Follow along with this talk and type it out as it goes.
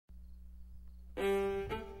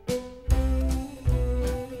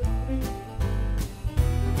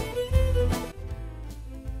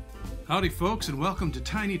Howdy folks, and welcome to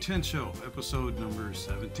Tiny Tent Show, episode number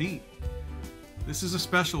 17. This is a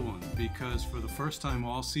special one because for the first time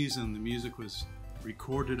all season the music was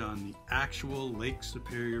recorded on the actual Lake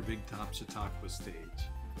Superior Big Top Chautauqua stage.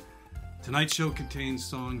 Tonight's show contains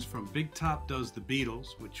songs from Big Top Does The Beatles,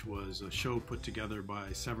 which was a show put together by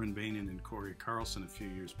Severin, Behnen, and Carlson a few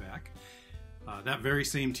years back. That very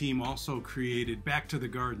same team also created Back to the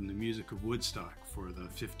Garden, the music of Woodstock, for the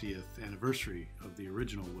 50th anniversary of the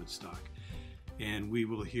original Woodstock. And we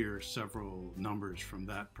will hear several numbers from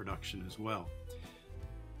that production as well.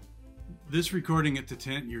 This recording at the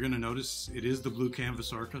tent, you're going to notice it is the Blue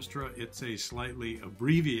Canvas Orchestra. It's a slightly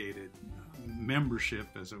abbreviated membership,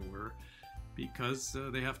 as it were, because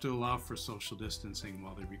they have to allow for social distancing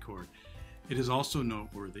while they record. It is also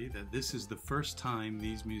noteworthy that this is the first time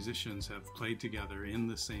these musicians have played together in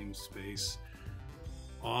the same space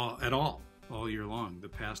all year long. The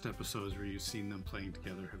past episodes where you've seen them playing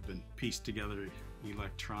together have been pieced together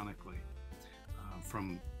electronically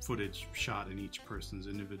from footage shot in each person's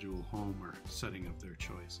individual home or setting of their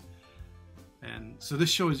choice. And so this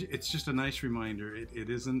show it's just a nice reminder. It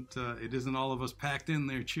isn't all of us packed in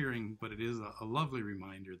there cheering, but it is a lovely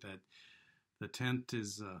reminder that the tent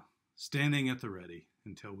is standing at the ready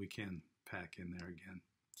until we can pack in there again.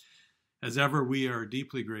 As ever, we are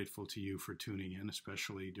deeply grateful to you for tuning in,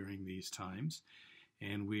 especially during these times.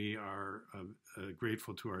 And we are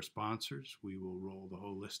grateful to our sponsors. We will roll the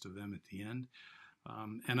whole list of them at the end.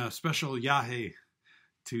 And a special yahe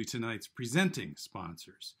to tonight's presenting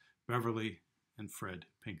sponsors, Beverly and Fred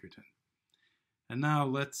Pinkerton. And now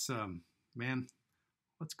let's go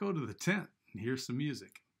to the tent and hear some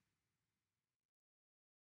music.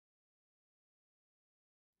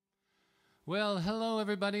 Well, hello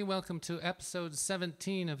everybody. Welcome to episode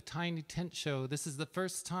 17 of Tiny Tent Show. This is the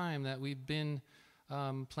first time that we've been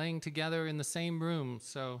playing together in the same room,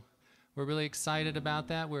 so we're really excited about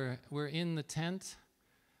that. We're in the tent,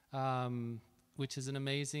 which is an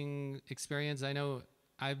amazing experience. I know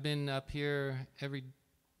I've been up here every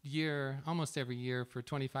year, almost every year for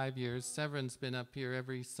 25 years. Severin's been up here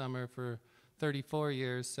every summer for 34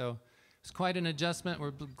 years, so it's quite an adjustment.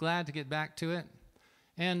 We're glad to get back to it.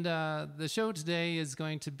 And the show today is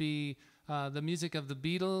going to be the music of the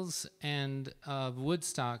Beatles and of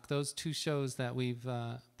Woodstock, those two shows that we've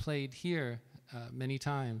played here many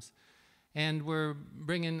times. And we're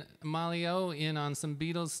bringing Molly O in on some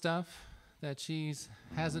Beatles stuff that she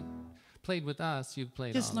hasn't played with us. You've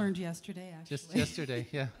played Just learned yesterday, actually. Just yesterday,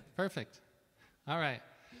 yeah. Perfect. All right.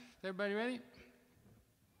 Is everybody ready?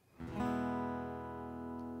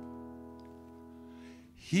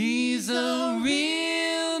 He's a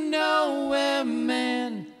real nowhere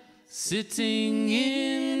man, sitting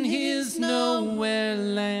in his nowhere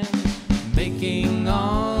land, making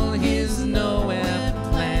all his nowhere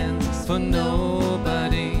plans for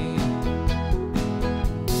nobody.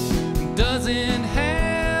 Doesn't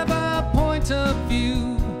have a point of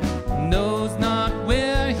view, knows not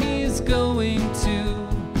where he's going to.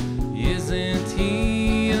 Isn't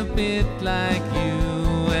he a bit like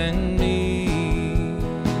you and me?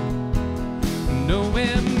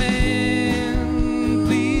 Nowhere man,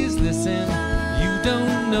 please listen. You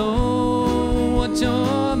don't know what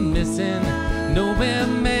you're missing. Nowhere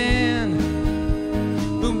man,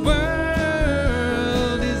 the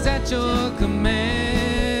world is at your command.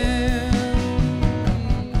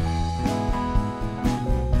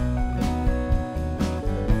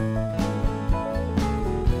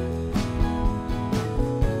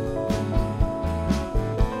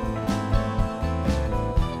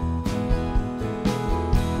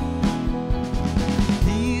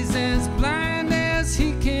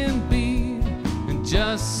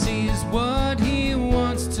 Just sees what he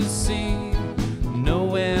wants to see.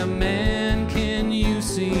 Nowhere man can you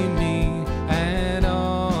see me at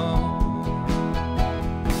all.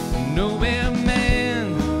 Nowhere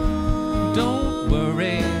man, don't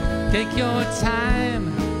worry, take your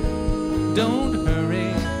time, don't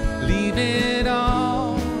hurry, leave it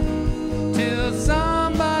all till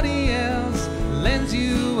somebody else lends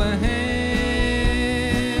you a hand.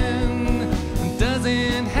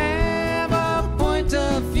 Doesn't have a point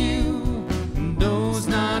of view, knows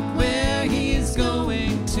not where he's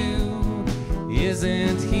going to.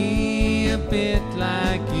 Isn't he a bit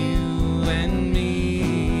like you and me?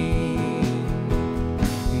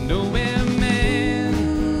 Nowhere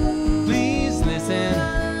man, please listen.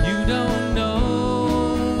 You don't know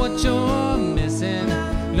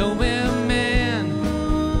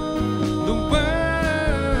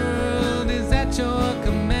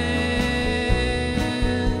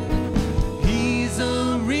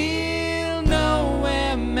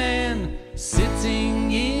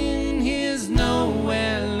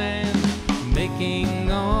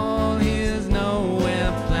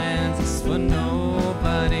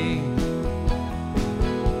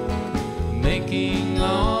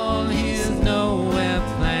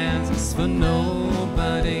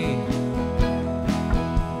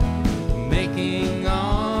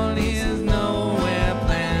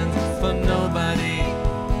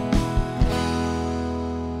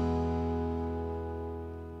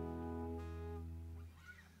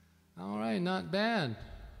not bad.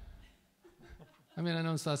 I mean, I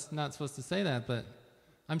know I'm not supposed to say that, but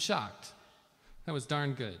I'm shocked. That was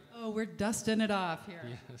darn good. Oh, we're dusting it off here.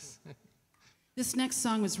 Yes. This next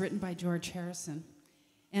song was written by George Harrison.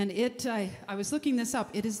 And I was looking this up.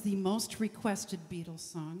 It is the most requested Beatles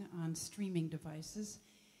song on streaming devices.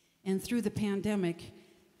 And through the pandemic,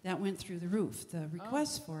 that went through the roof, the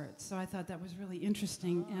requests for it. So I thought that was really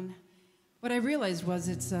interesting. And what I realized was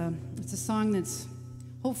it's a song that's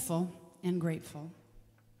hopeful and grateful.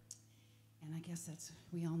 And I guess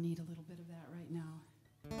we all need a little bit of that right now.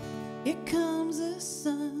 Here comes the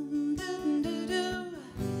sun, doo-doo-doo.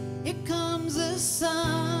 Here comes the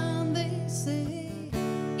sun, they say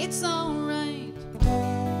it's all right.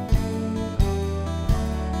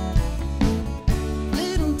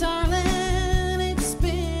 Little darling, it's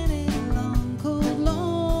been a long, cold,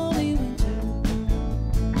 lonely winter.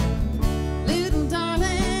 Little darling,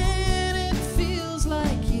 it feels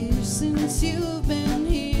like years since you've been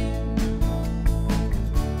here.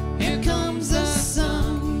 Here comes the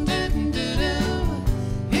sun, doo-doo-doo.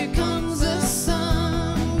 Here comes the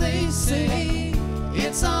sun, they say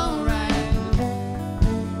it's all right.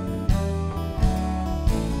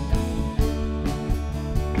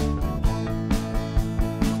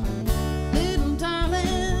 Little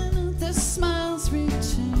darling, the smiles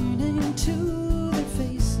returning to their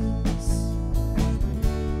faces.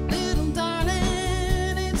 Little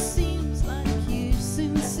darling, it seems like years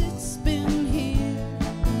since it's been here.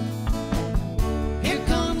 Here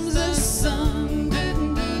comes the sun,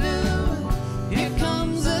 doo-doo-doo. Here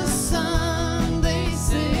comes the sun, they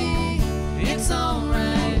say it's all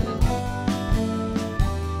right.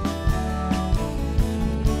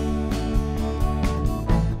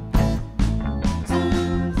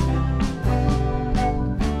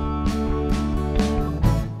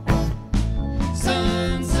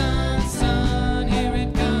 Sun, sun, sun, here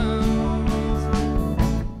it comes.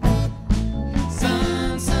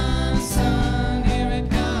 Sun, sun, sun, here it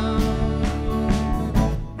comes.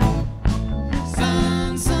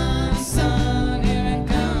 Sun, sun, sun, here it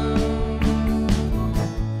comes.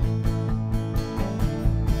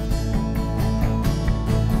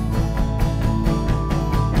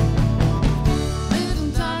 Little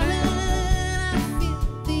darling, I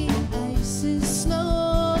feel the ice is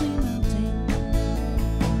slowly melting.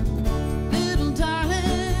 Little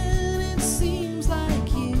darling, it seems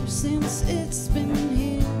like years since it's been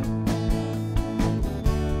here.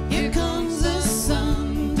 Here comes the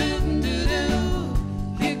sun, doo-doo-doo.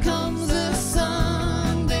 Here comes the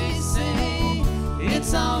sun, they say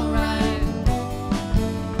it's all right.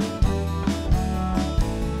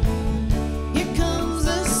 Here comes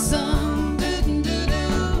the sun,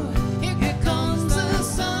 doo-doo-doo. Here comes the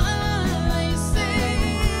sun, they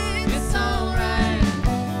say it's all right.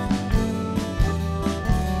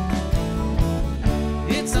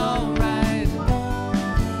 It's all right.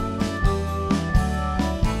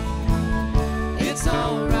 It's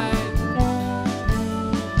all right.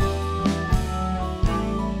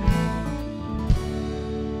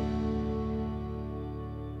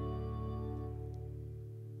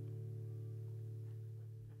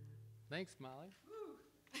 Thanks, Molly.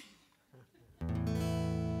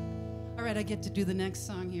 All right, I get to do the next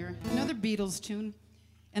song here. Another Beatles tune.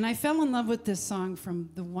 And I fell in love with this song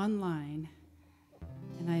from the one line.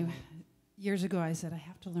 And years ago, I said, I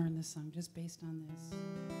have to learn this song just based on this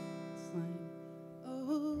line.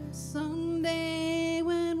 Oh, someday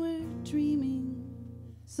when we're dreaming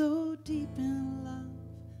so deep in love,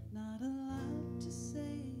 not a lot to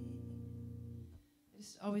say. I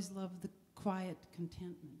just always loved the quiet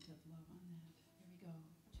contentment of love on that. Here we go.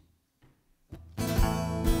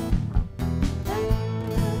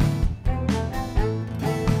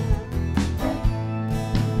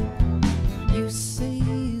 You say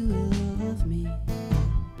you will love me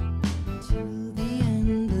till the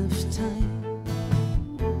end of time.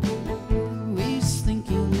 Always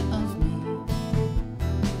thinking of me.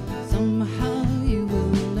 Somehow you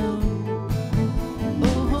will know.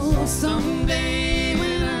 Oh, someday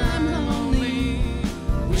when I'm lonely,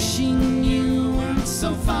 wishing you weren't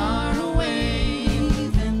so far away,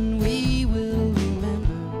 then we will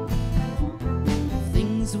remember the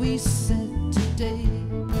things we said today.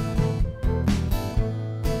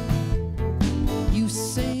 You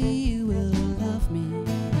say you will love me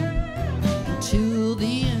until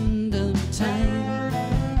the end of time.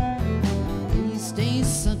 These days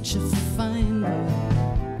such a fine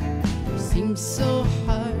boy seems so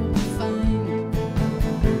hard to find.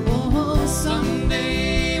 Oh,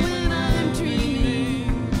 someday when I'm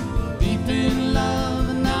dreaming deep in love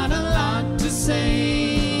and not a lot to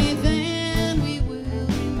say, then we will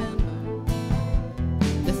remember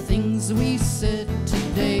the things we said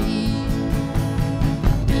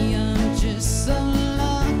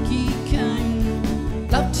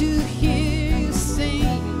Love to hear you say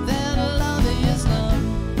that love is love,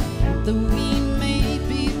 though we may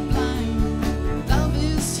be blind. Love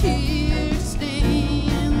is here to stay,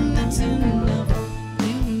 and that's enough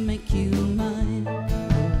to make you mine.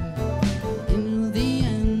 In the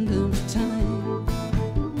end of time,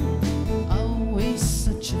 always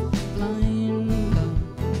such a blind love.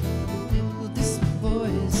 Will this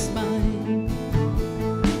voice mine?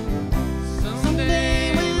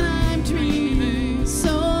 Someday when I'm dreaming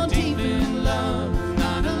so deep in love,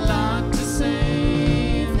 not a lot to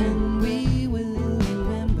say, then we will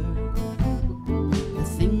remember the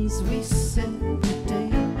things we said today.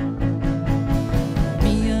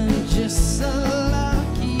 We are just so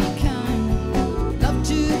lucky kind. Love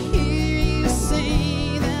to hear you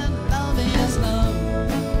say that love is love,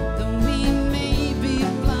 though we may be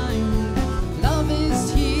blind. Love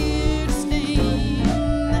is here to stay,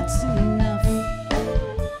 and that's enough.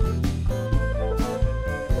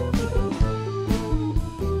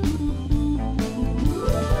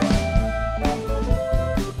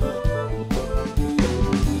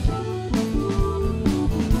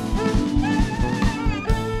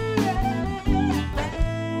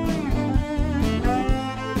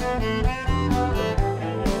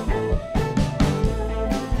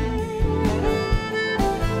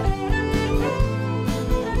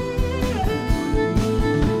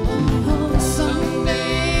 Oh,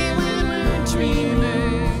 someday when we're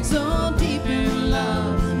dreaming so deep in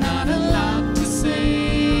love, not a lot to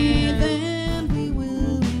say, then we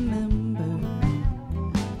will remember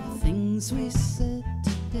the things we said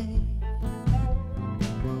today.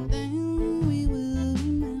 Then we will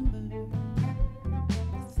remember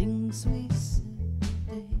the things we said today. Then we will remember the things we said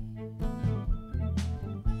today.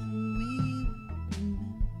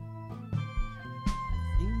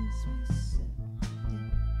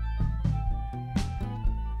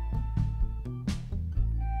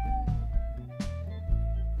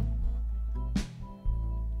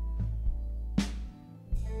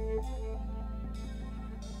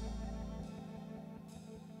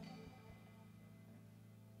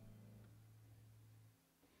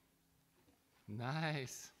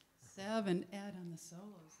 Nice. Seven, Ed on the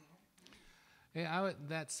solos there. Hey,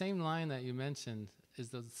 that same line that you mentioned is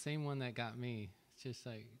the same one that got me. It's just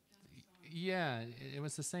like, yeah, it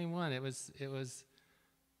was the same one. It was,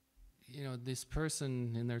 this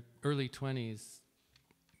person in their early 20s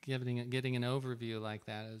getting an overview like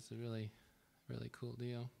that is a really, really cool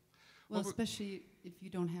deal. Well, Well, especially if you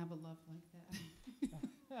don't have a love like that.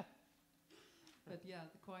 But yeah,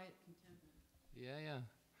 the quiet contentment. Yeah.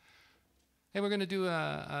 Hey, we're going to do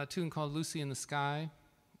a tune called Lucy in the Sky.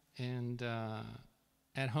 And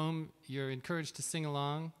at home, you're encouraged to sing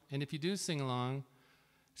along. And if you do sing along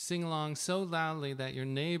so loudly that your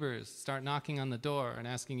neighbors start knocking on the door and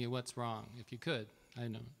asking you what's wrong, if you could. I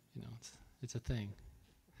know, it's a thing.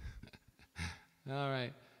 All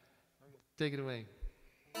right. Take it away.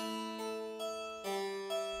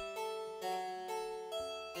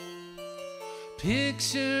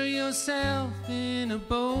 Picture yourself in a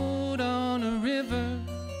boat on a river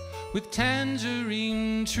with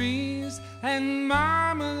tangerine trees and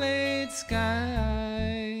marmalade skies.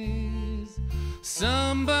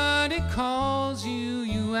 Somebody calls you,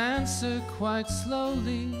 you answer quite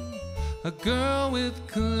slowly. A girl with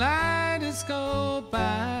kaleidoscope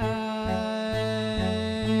eyes.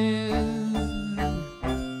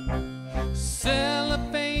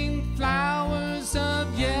 Cellophane flowers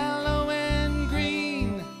of yellow and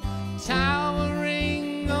green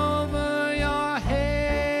towering over your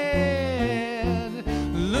head.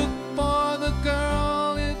 Look for the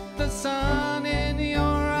girl with the sun in your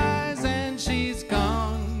eyes, and she's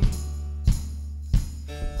gone.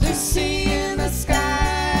 Lucy in the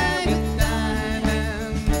sky with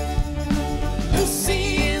diamonds.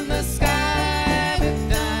 Lucy in the sky with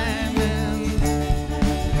diamonds.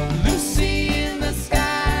 Lucy in the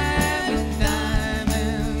sky with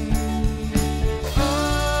diamonds.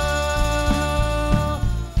 Oh,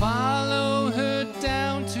 follow her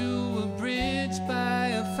down to a bridge by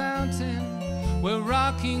a fountain where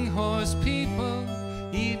rocking horse people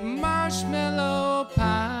eat marshmallow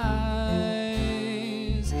pies.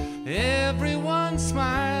 Everyone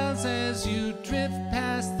smiles as you drift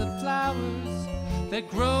past the flowers that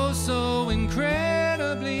grow so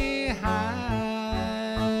incredibly high.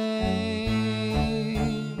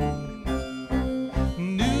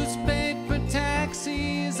 Newspaper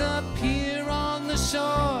taxis appear on the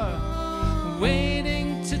shore,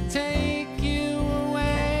 waiting to take you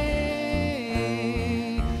away.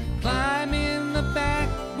 Climb in the back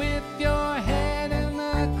with your head in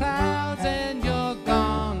the clouds and you're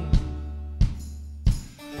gone.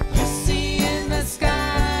 Lucy in the sky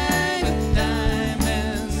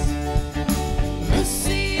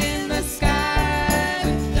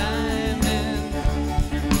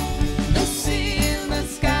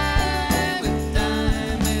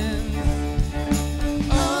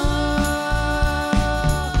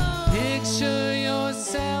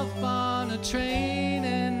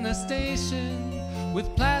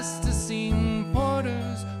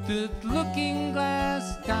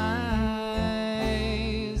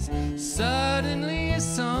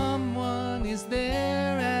someone is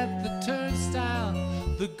there at the turnstile,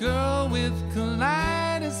 the girl with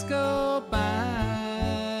kaleidoscope eyes.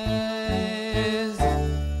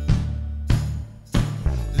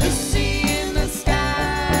 Lucy in the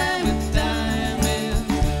sky with diamonds.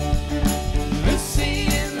 Lucy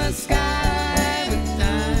in the sky with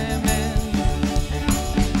diamonds.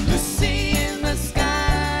 Lucy in the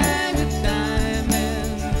sky with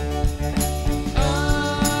diamonds. Oh,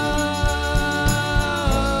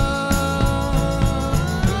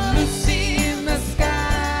 Lucy in the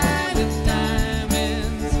sky with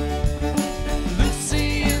diamonds.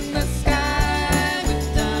 Lucy in the sky with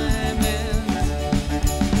diamonds.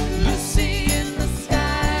 Lucy in the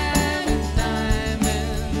sky with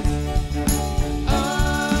diamonds. Oh.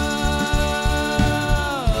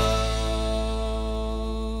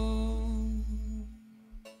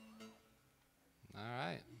 All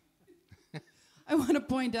right. I want to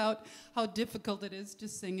point out how difficult it is to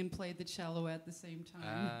sing and play the cello at the same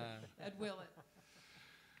time at Willett.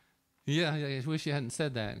 Yeah, I wish you hadn't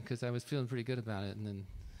said that because I was feeling pretty good about it, and then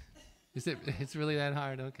it's really that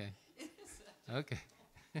hard? Okay. Okay.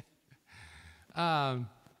 We're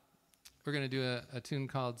gonna do a tune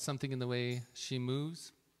called "Something in the Way She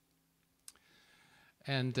Moves,"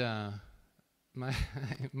 and my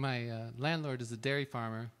landlord is a dairy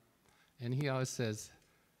farmer, and he always says,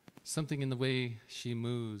 "Something in the way she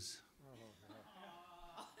moves."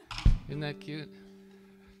 Isn't that cute?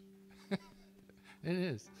 It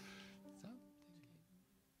is.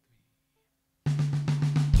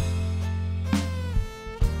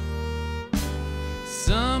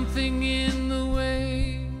 Something in the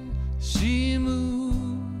way she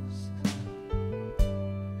moves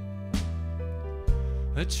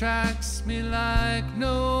attracts me like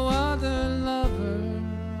no other lover.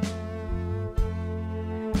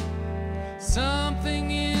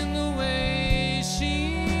 Something in the way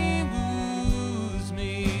she woos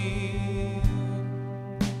me.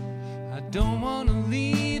 I don't want to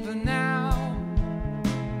leave her now.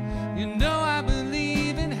 You know I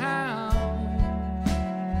believe in how.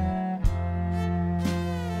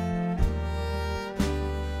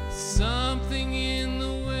 Something in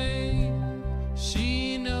the way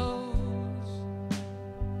she knows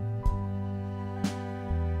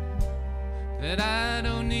that I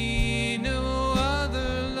don't need no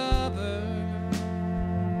other lover.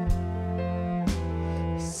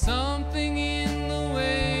 Something in the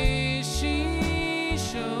way she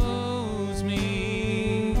shows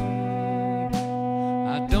me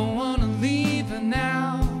I don't want to leave her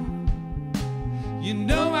now. You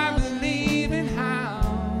know I believe in how.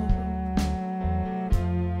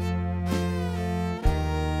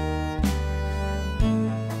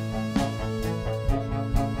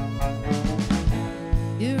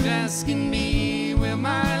 You're asking me where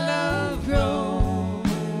my love grows.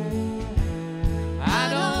 I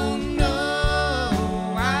don't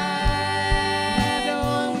know. I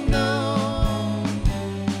don't know.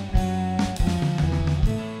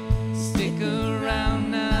 Stick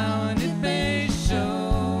around now and it may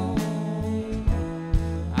show.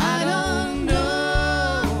 I don't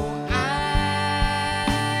know.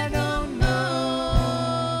 I don't know.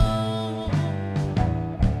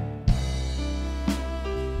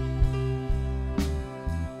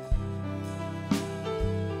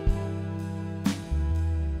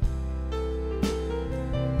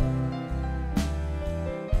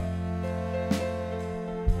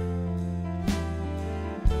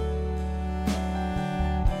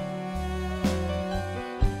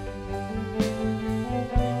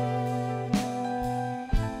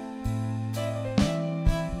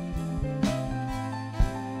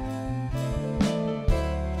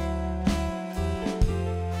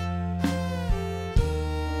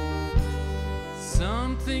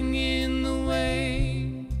 Something in the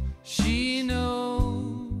way she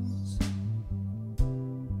knows,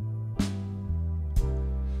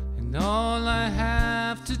 and all I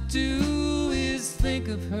have to do is think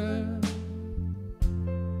of her.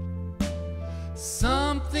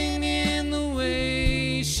 Something in the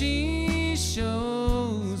way she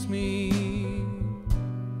shows me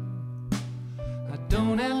I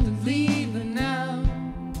don't have to leave her now.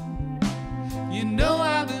 You know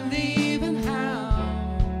I believe in how.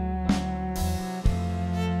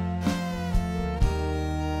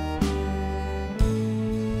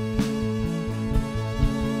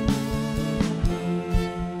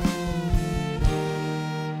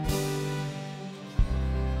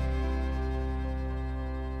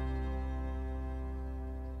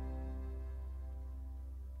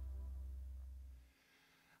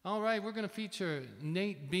 All right, we're going to feature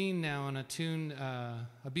Nate Bean now on a tune, a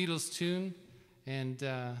Beatles tune, and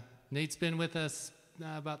Nate's been with us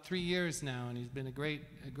about 3 years now, and he's been a great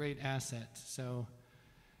asset. So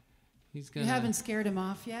he's gonna. You haven't scared him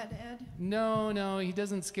off yet, Ed? No, he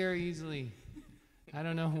doesn't scare easily. I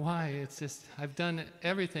don't know why. It's just I've done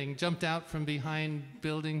everything, jumped out from behind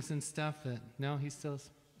buildings and stuff. But no, he's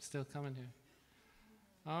still coming here.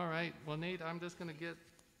 All right. Well, Nate, I'm just gonna get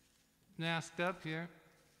masked up here,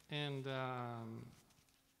 and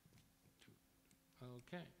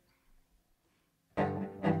okay.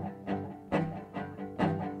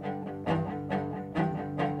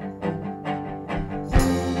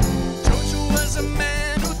 Jojo was a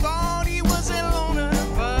man who thought he was a loner,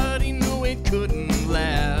 but he knew it couldn't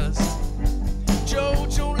last.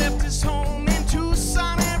 Jojo left his home in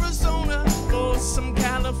Tucson, Arizona, for some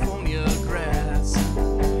California grass.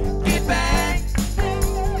 Get back,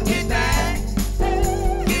 get back,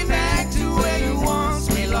 get back to where you once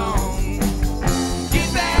belonged.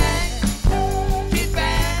 Get back, get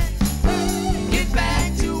back, get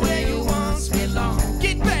back to where you once belonged.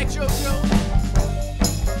 Get back, Jojo.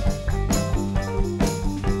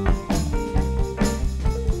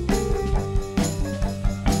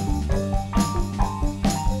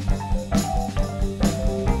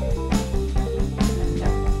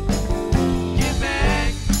 Get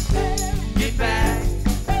back, get back,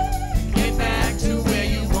 get back to where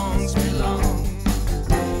you once belonged.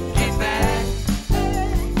 Get back,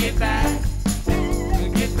 get back,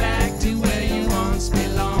 get back to where you once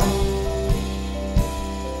belonged.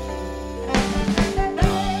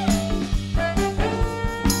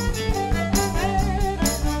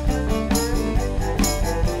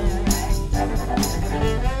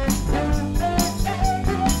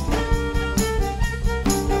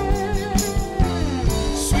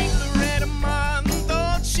 Sweet Loretta Martin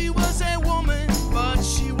thought she was a woman, but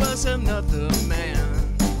she was another man.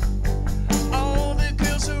 All the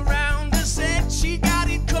girls around her said she got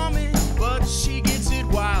it coming, but she gets it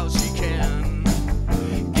while she can.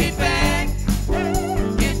 Get back,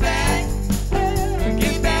 get back,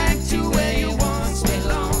 get back to where you once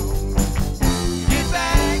belonged. Get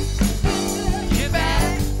back, get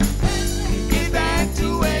back, get back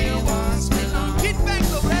to where you once belonged. Get back,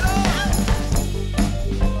 Loretta.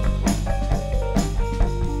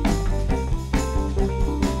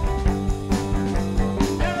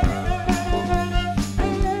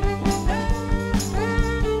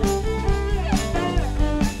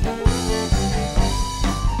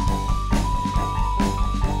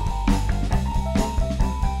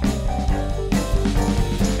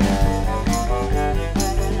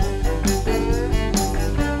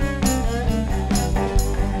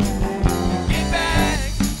 Get back,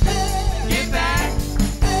 get back,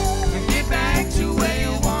 get back to where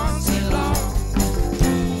you once belonged.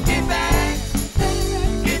 Get back,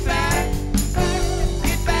 get back,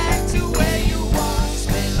 get back to where you once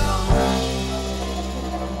belonged.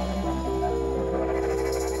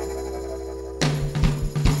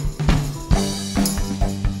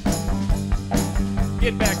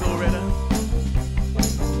 Get back, Loretta.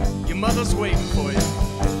 Your mother's waiting for you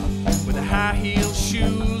with the high heel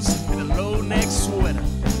shoes and a low neck sweater.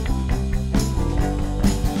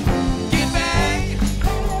 Get back,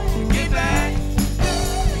 get back,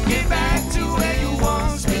 get back to where you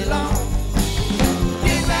once belonged.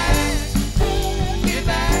 Get back, get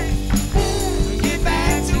back, get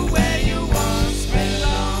back to where you once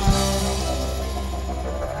belonged.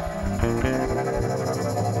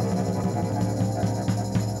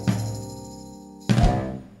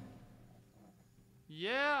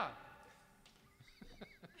 Yeah.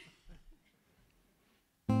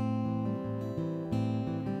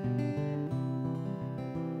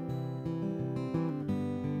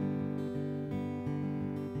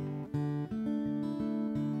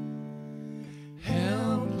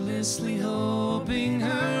 Helplessly hoping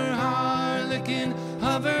her harlequin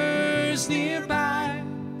hovers nearby,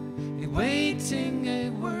 awaiting a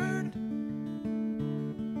word,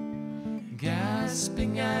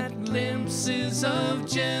 gasping at glimpses of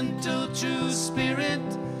gentle true spirit.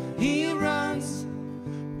 He runs,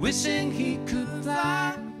 wishing he could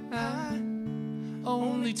fly,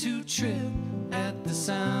 only to trip at the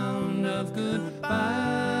sound of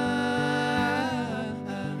goodbye.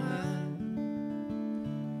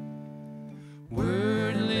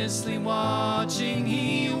 Wordlessly watching,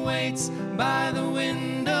 he waits by the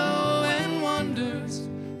window and wonders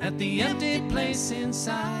at the empty place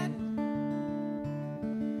inside.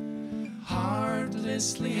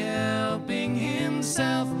 Heartlessly helping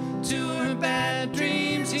himself to her bad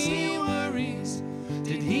dreams, he worries.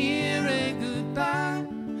 Did hear a goodbye,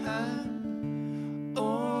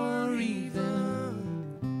 or even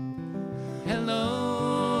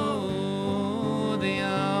hello? They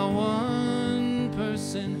are one person.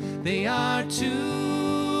 They are two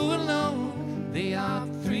alone. They are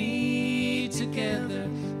three together.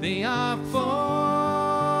 They are for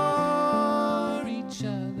each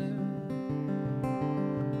other.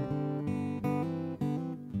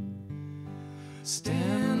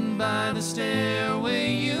 Stand by the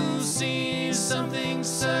stairway, you see something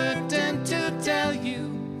certain to tell you.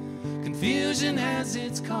 Confusion has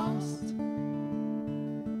its cost.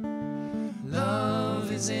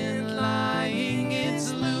 Love is in lying,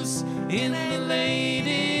 it's loose in the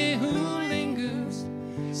lady who lingers,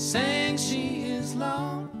 saying she is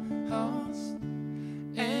lost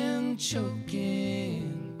and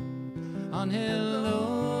choking on hello.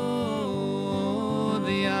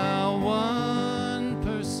 They are one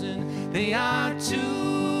person, they are two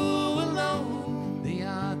alone, they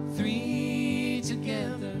are three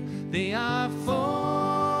together, they are four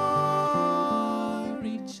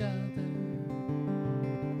each other.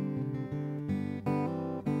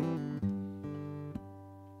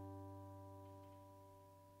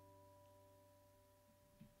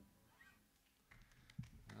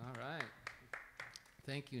 All right.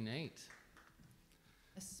 Thank you, Nate.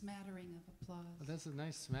 A smattering of applause. Well, that's a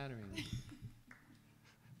nice smattering.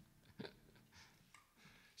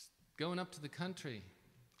 Going up to the country.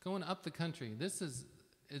 Going up the country. This is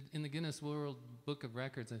in the Guinness World Book of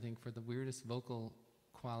Records, I think, for the weirdest vocal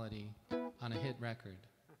quality on a hit record.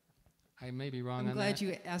 I may be wrong on that. I'm glad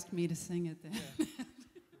you asked me to sing it then. Yeah.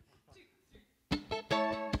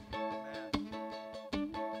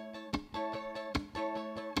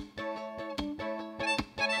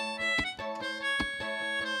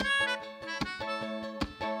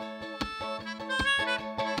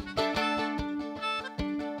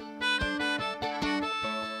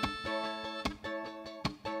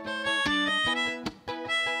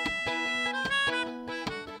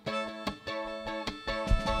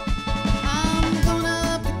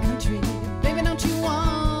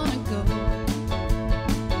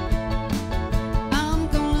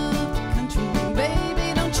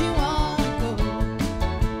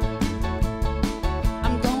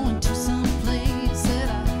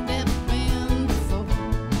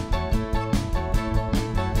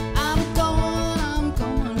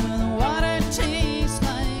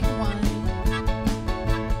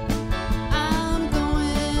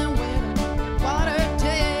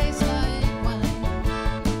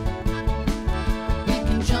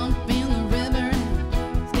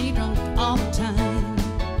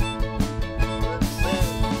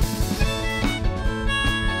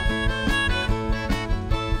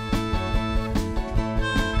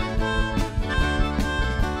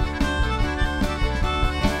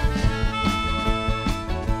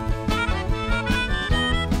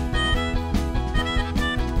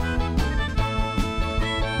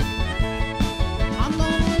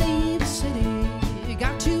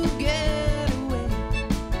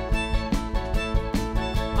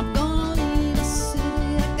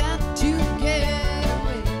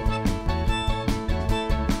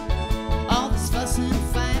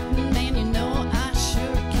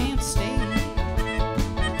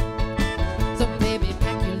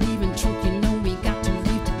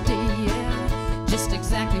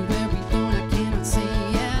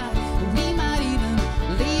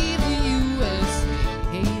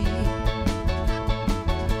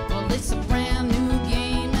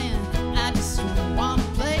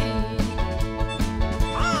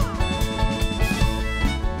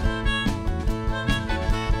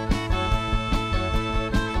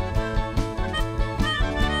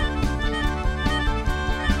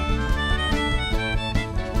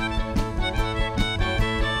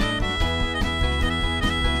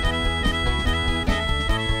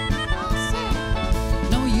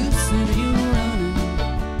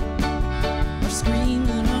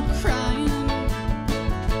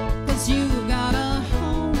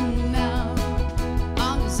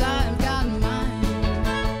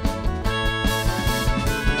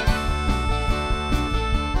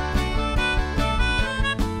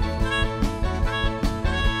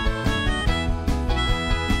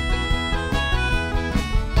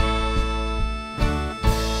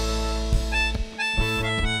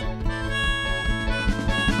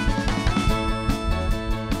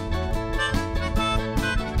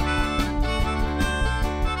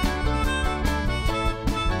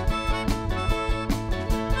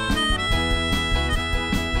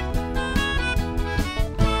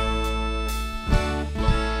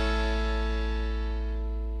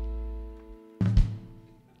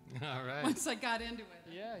 Once I got into it.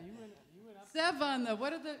 Yeah, you went up. Seven,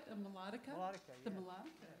 what are the melodica? Melodica, The yeah.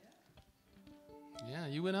 melodica, Yeah,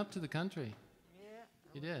 you went up to the country. Yeah.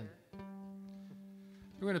 You did.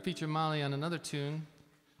 We're going to feature Molly on another tune.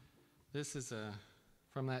 This is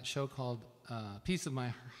from that show called Piece of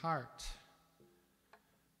My Heart.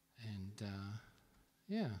 And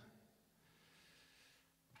yeah.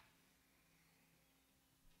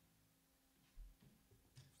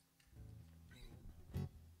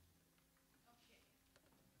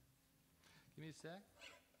 Give me a sec.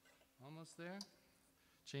 Almost there.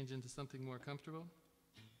 Change into something more comfortable.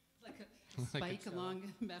 Like a spike along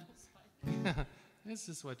a metal spike. This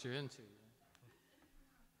is what you're into.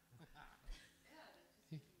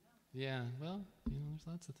 Yeah, well, there's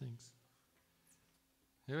lots of things.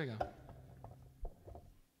 Here we go.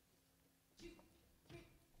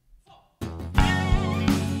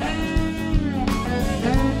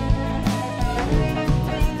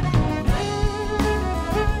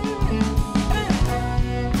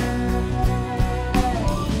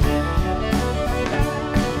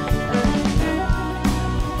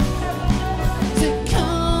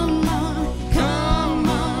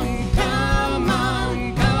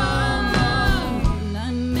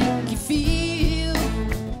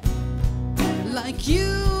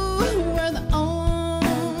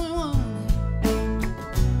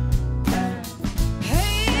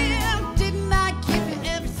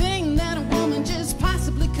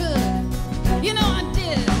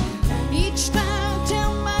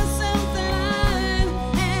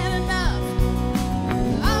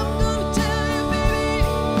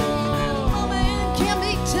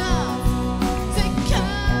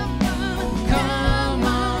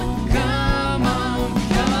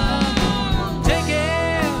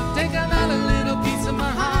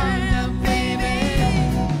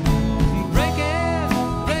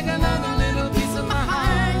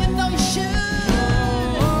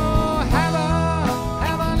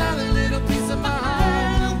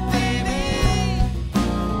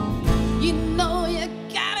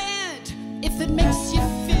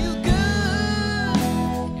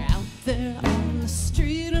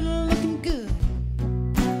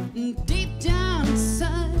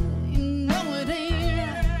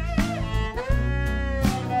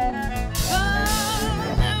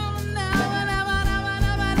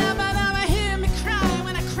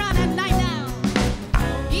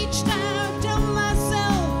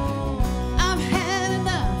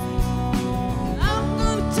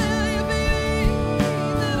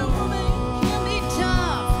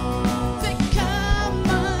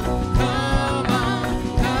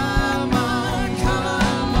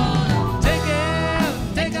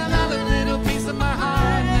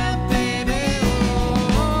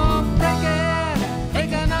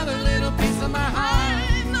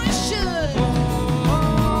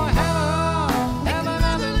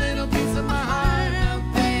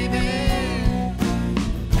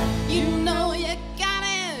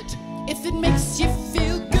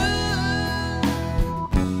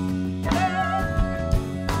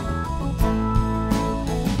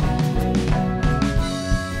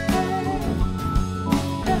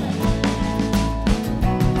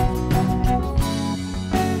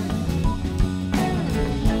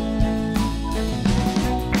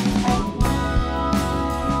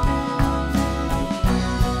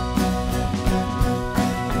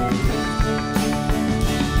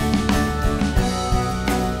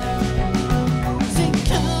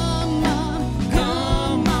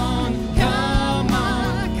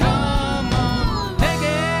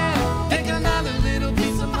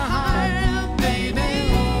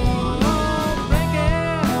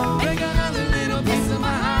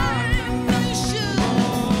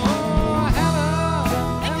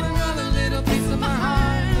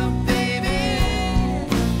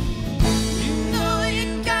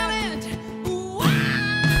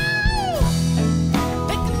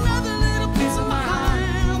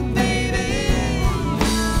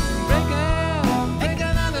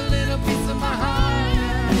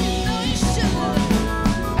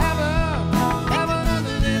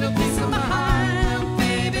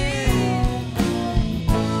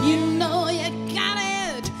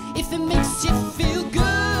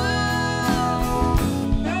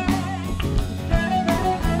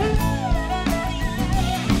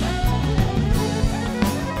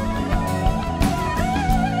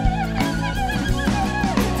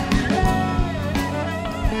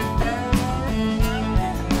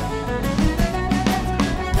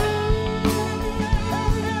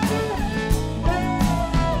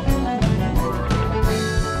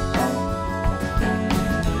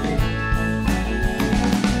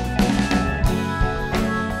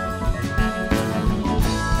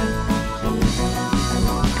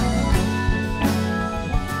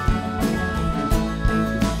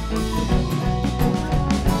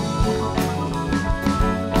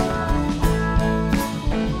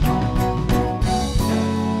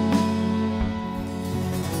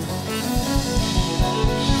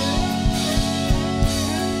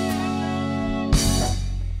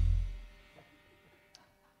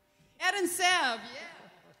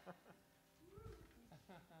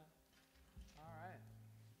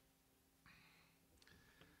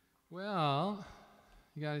 Well,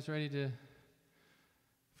 you guys ready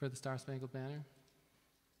for the Star Spangled Banner?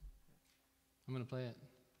 I'm going to play it.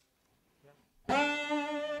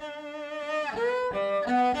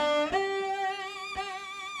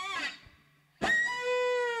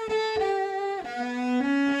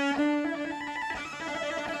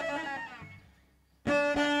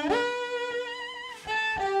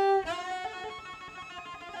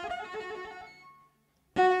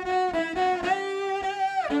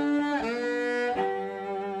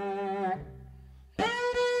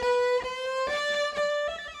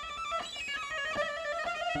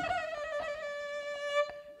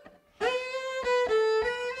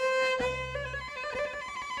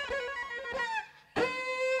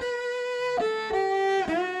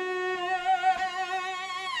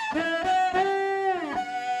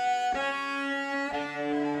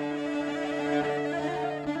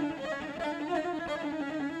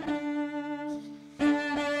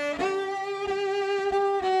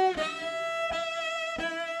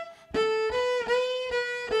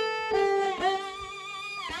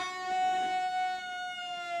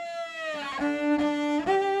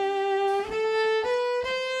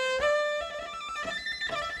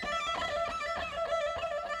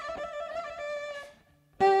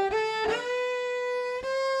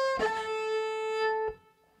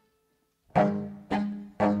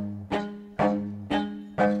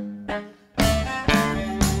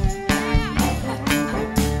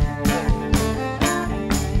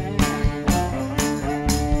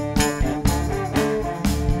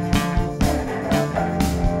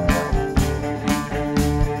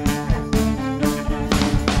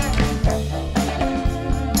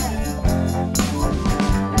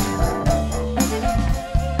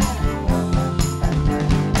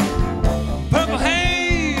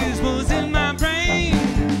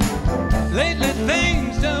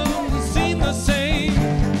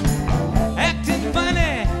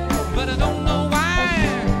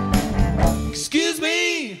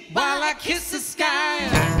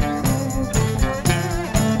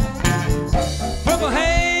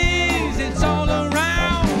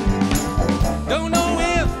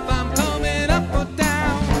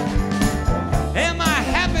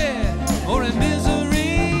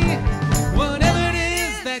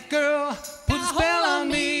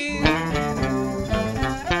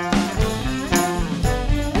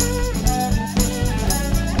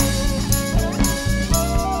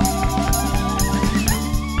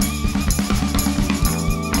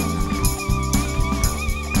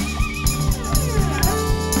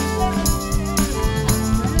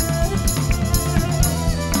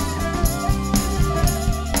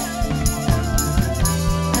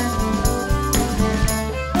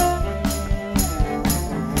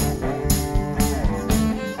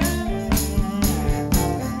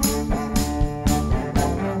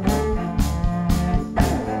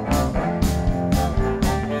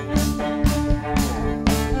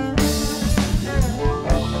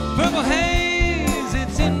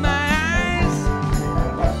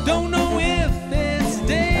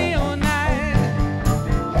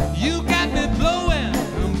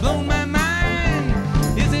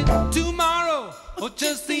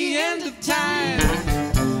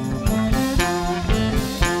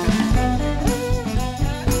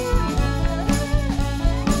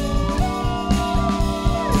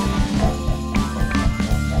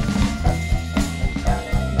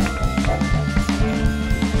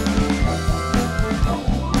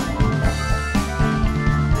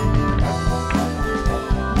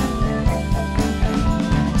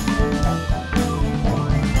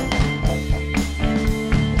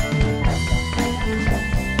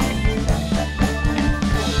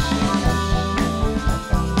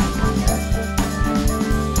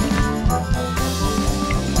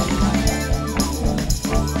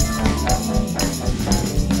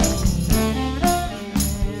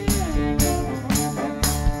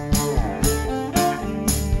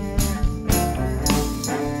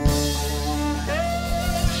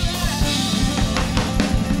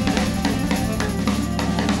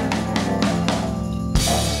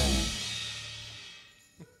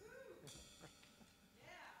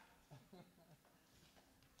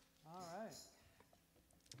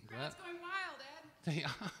 They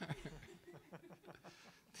are.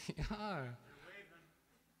 They are.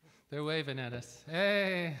 They're waving at us.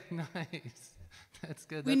 Hey, nice. That's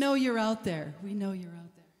good. We know you're out there. We know you're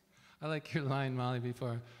out there. I like your line, Molly,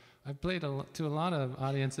 before. I've played to a lot of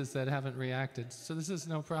audiences that haven't reacted, so this is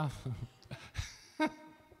no problem.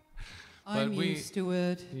 I'm used to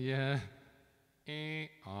it. Yeah.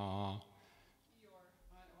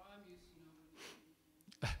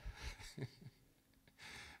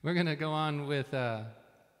 We're going to go on with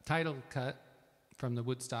title cut from the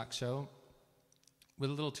Woodstock show with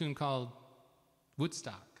a little tune called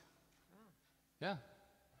Woodstock. Yeah.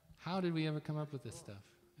 How did we ever come up with this stuff?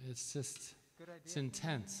 It's just, it's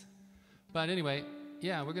intense. But anyway,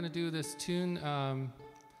 yeah, we're going to do this tune a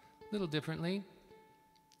little differently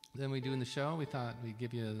than we do in the show. We thought we'd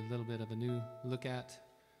give you a little bit of a new look at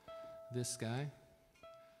this guy.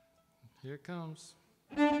 Here it comes.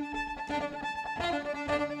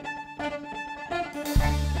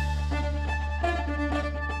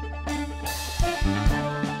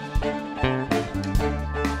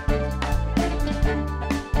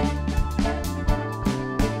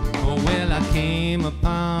 Came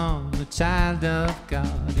upon a child of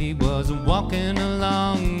God. He was walking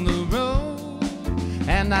along the road,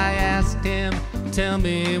 and I asked him, tell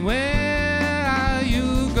me, where are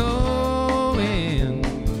you going?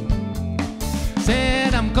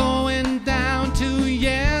 Said, I'm going down to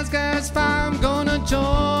Yesgar's farm, gonna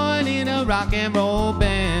join in a rock and roll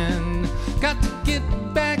band. Got to get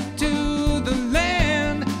back to the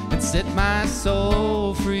land and set my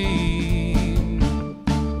soul free.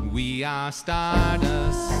 We are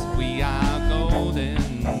stardust, we are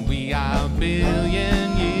golden, we are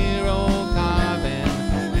billion-year-old carbon,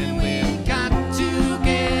 and we've got to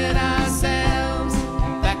get ourselves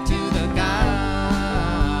back to the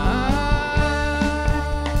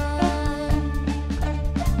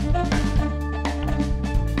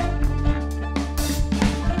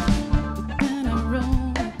When I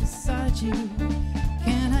roll beside you,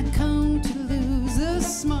 can I come to lose a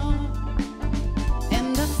small?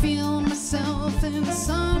 Feel myself and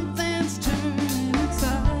something's turning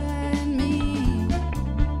inside me.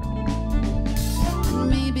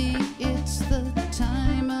 Maybe it's the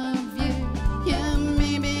time of year. Yeah,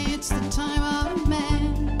 maybe it's the time of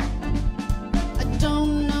man. I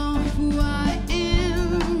don't know who I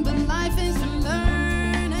am, but life is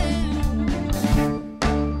learning.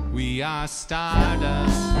 We are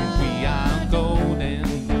stardust, we are golden,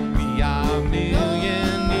 we are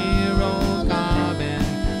million-year-old carbon.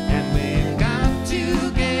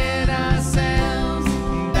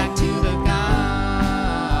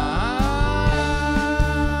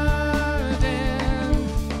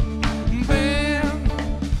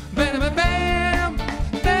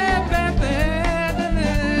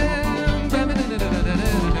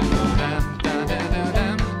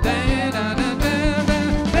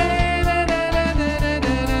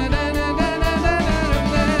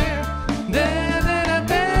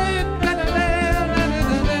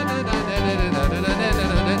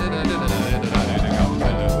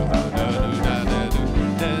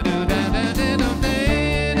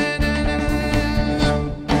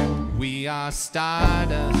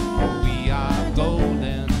 Stardust, we are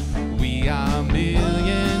golden, we are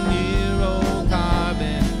million-year-old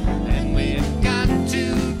carbon, and we've got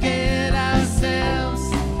to get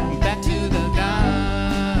ourselves back to the garden.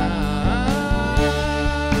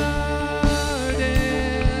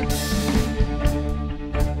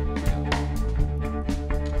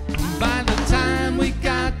 By the time we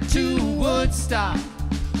got to Woodstock,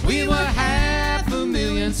 we were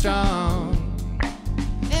 500,000 strong.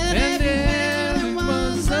 And it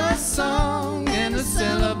was a song and a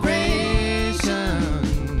celebration.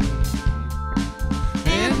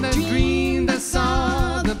 And the green that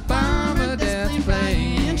saw the bomber death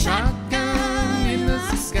plane, shotgun in the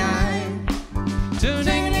sky,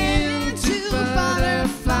 turning into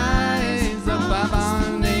butterflies above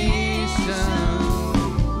our nation.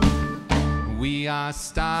 We are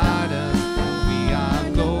stardust, we are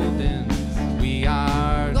golden, we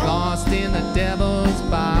are lost in the devil's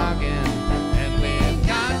bargain, and we've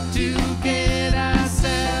got to get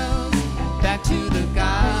ourselves back to the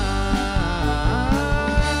garden.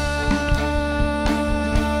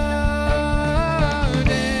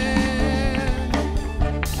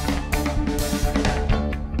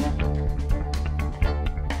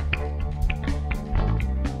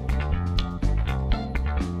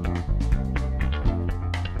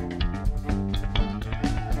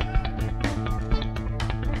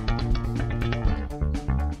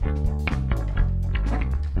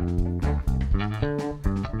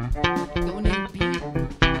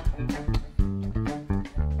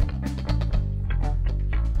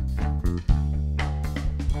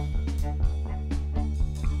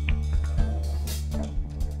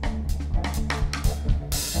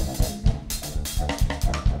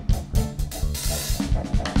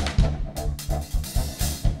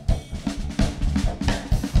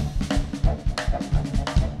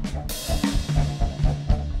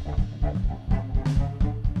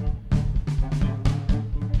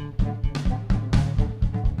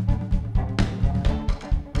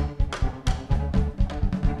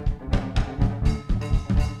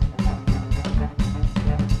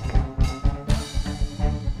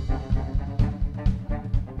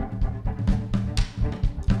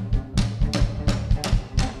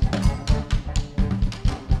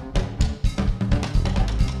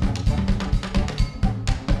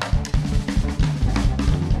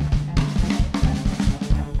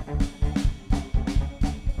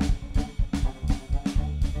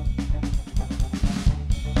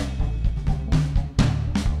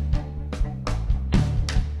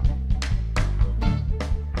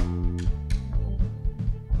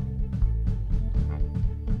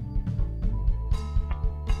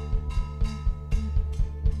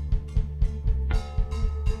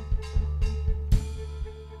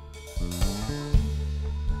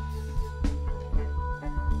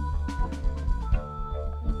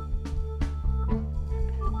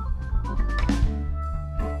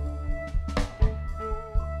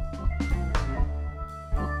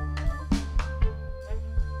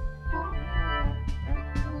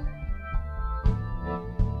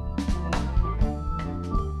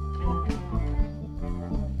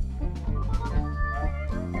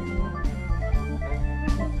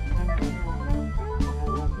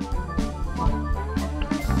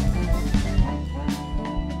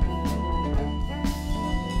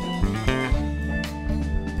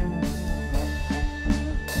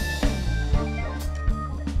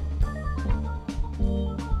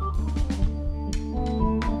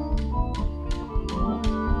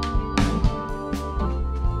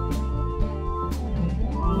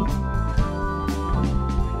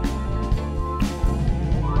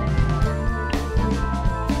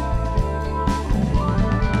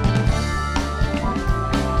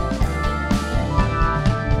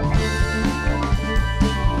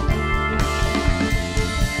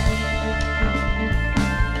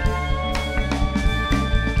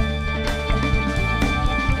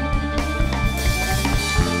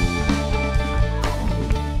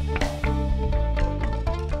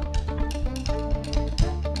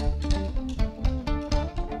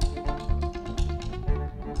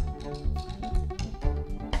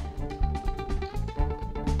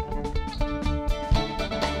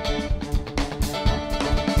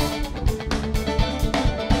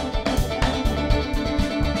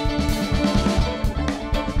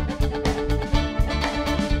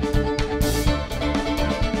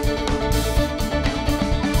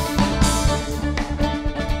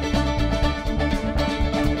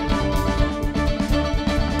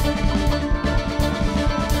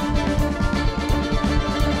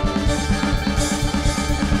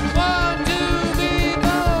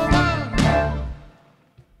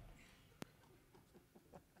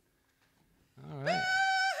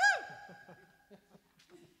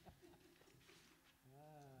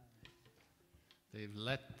 They've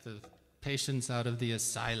let the patients out of the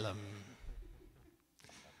asylum.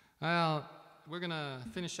 Well, we're going to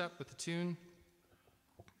finish up with a tune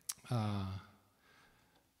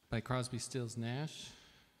by Crosby, Stills, Nash.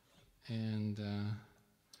 And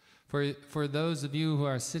for those of you who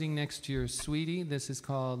are sitting next to your sweetie, this is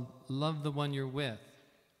called Love the One You're With.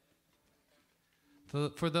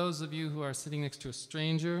 For those of you who are sitting next to a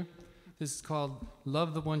stranger, this is called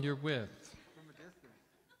Love the One You're With. From a distance.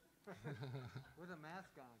 With a mask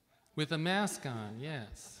on. With a mask on,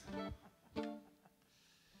 yes.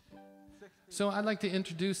 So I'd like to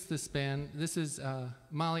introduce this band. This is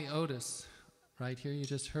Molly Otis, right here. You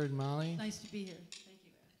just heard Molly. Nice to be here. Thank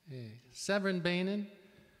you. Hey. Severin Behnen.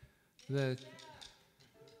 This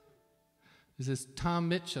is Tom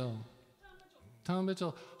Mitchell. Tom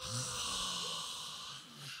Mitchell.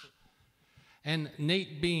 And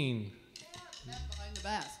Nate Bean. Yeah, behind the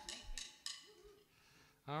bass.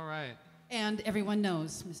 All right. And everyone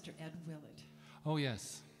knows Mr. Ed Willett. Oh,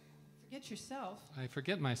 yes. Forget yourself. I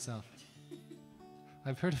forget myself.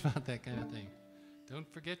 I've heard about that kind of thing. Don't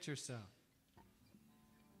forget yourself.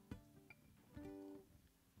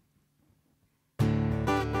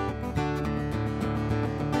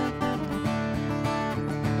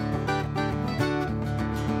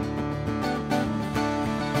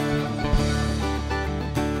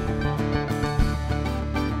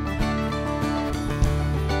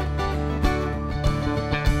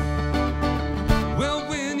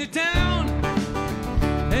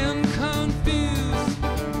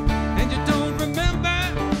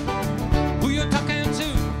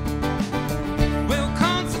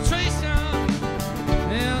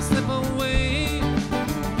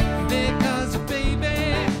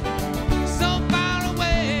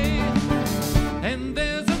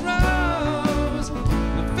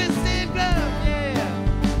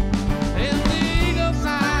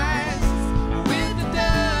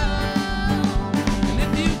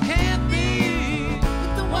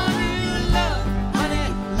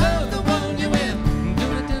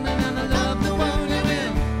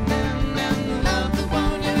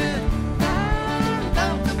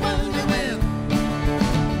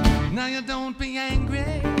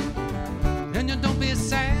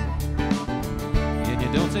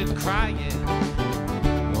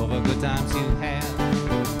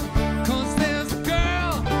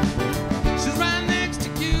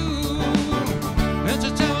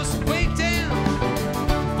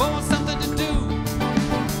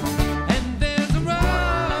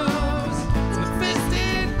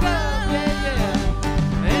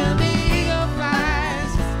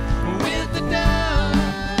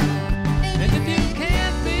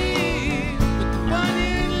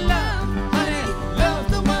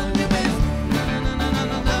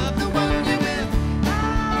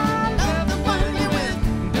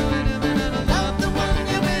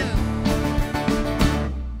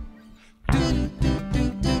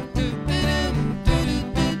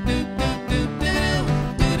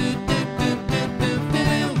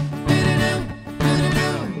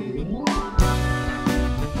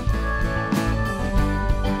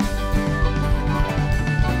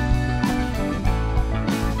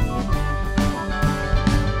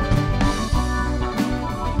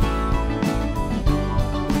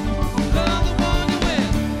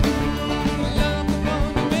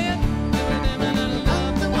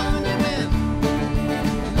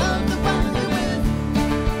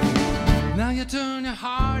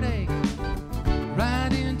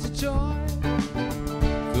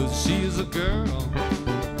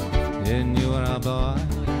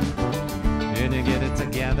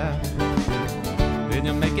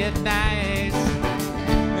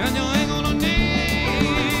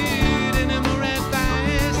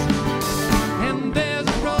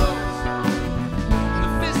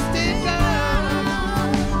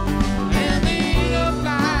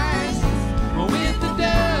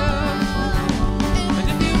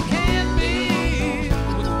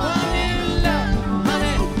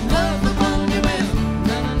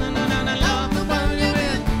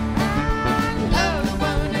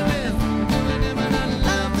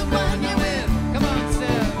 Come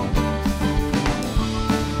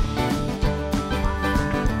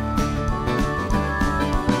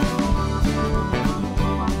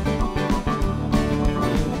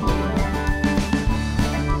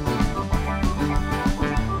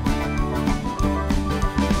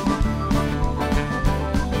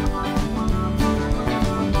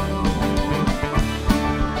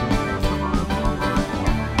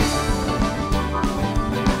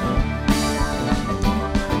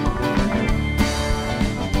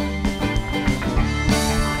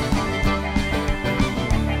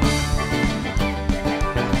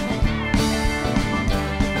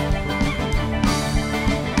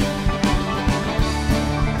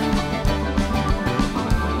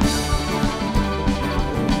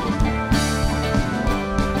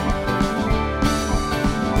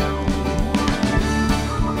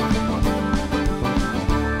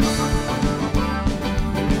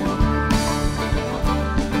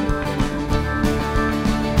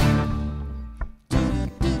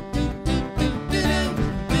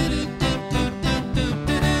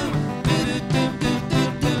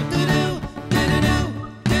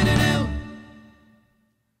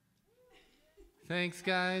Thanks,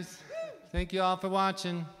 guys. Thank you all for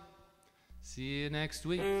watching. See you next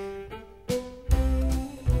week.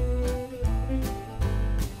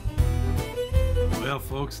 Well,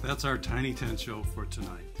 folks, that's our Tiny Tent show for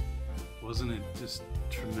tonight. Wasn't it just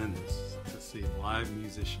tremendous to see live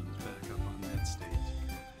musicians back up on that stage?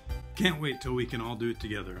 Can't wait till we can all do it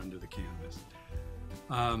together under the canvas.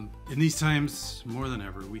 In these times, more than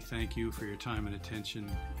ever, we thank you for your time and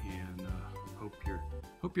attention, and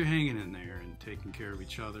hope you're hanging in there and taking care of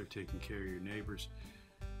each other, taking care of your neighbors.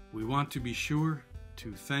 We want to be sure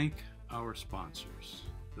to thank our sponsors,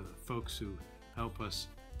 the folks who help us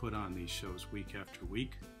put on these shows week after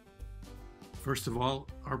week. First of all,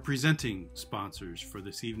 our presenting sponsors for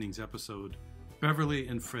this evening's episode, Beverly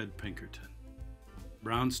and Fred Pinkerton,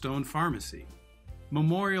 Brownstone Pharmacy,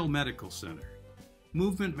 Memorial Medical Center,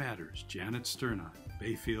 Movement Matters, Janet Sternot,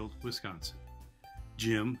 Bayfield, Wisconsin,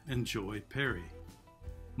 Jim and Joy Perry,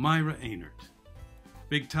 Myra Einert,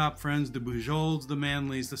 Big Top Friends, the Bujolds, the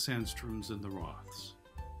Manleys, the Sandstroms, and the Roths,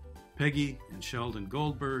 Peggy and Sheldon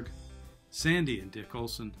Goldberg, Sandy and Dick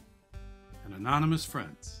Olson, and anonymous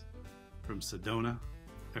friends from Sedona,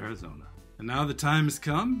 Arizona. And now the time has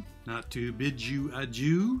come, not to bid you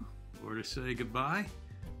adieu or to say goodbye,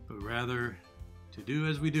 but rather to do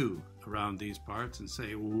as we do around these parts and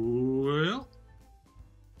say, well,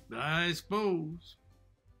 I suppose.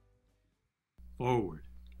 Forward.